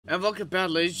And welcome back,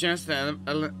 ladies and gents,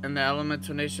 in the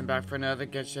Elemental Nation, back for another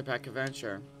Genshin Impact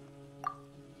adventure.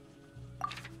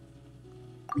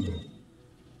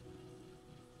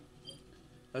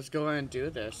 Let's go ahead and do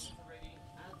this.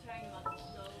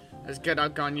 Let's get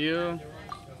up on you.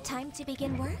 Time to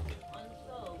begin work?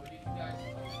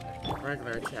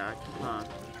 Regular attack, huh?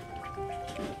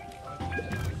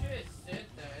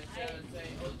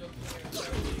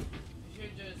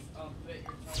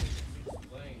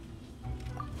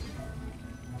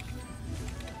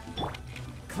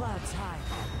 Clouds high,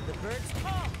 the birds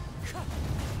call.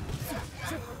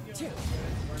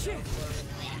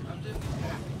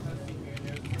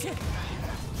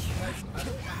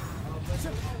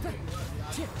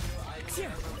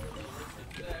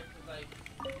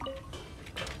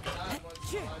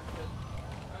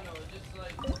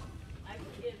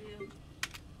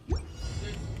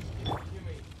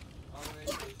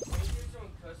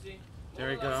 There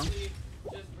we go.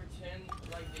 Just pretend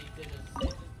like they didn't say.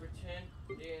 Just pretend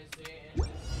they didn't say it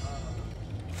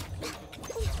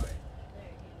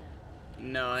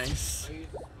and Nice.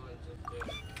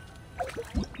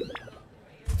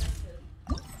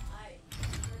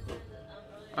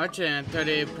 Archer and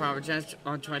 30 power chance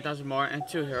on 20,000 more and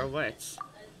 2 hero wits.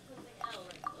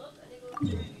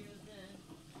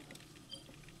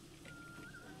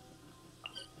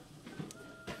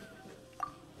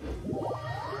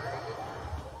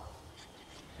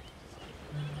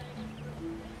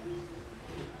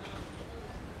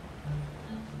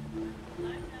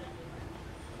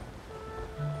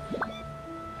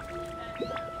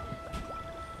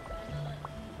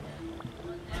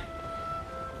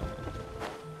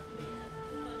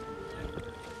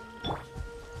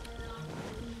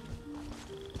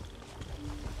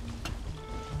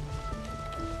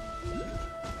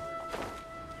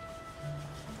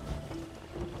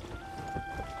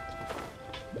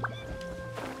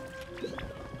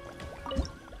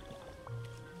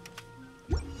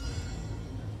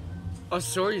 Oh,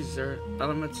 sorry, is there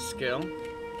elements of skill?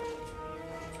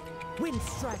 Wind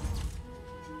strike.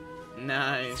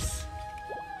 Nice.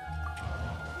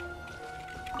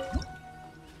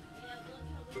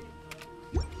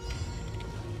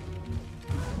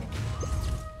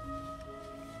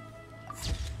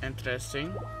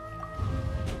 Interesting.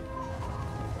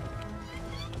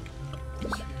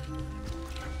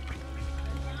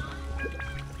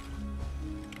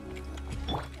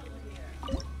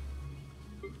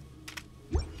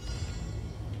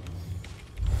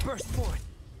 Burst forth.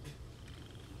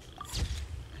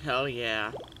 Hell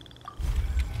yeah.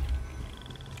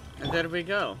 And there we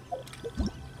go.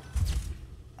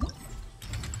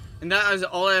 And that is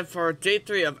all I have for day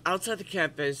 3 of Outside the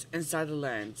Campus, Inside the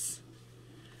Lens.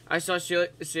 I saw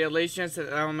Cielations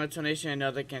at Elemental Nation and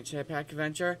another Genshin Impact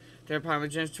adventure. Their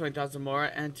Parmegens, 20,000 more,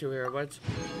 and 2 hero wits.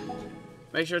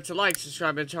 Make sure to like,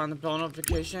 subscribe, and turn on the bell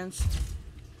notifications.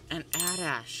 And add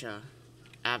Asha.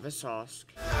 Avasosk.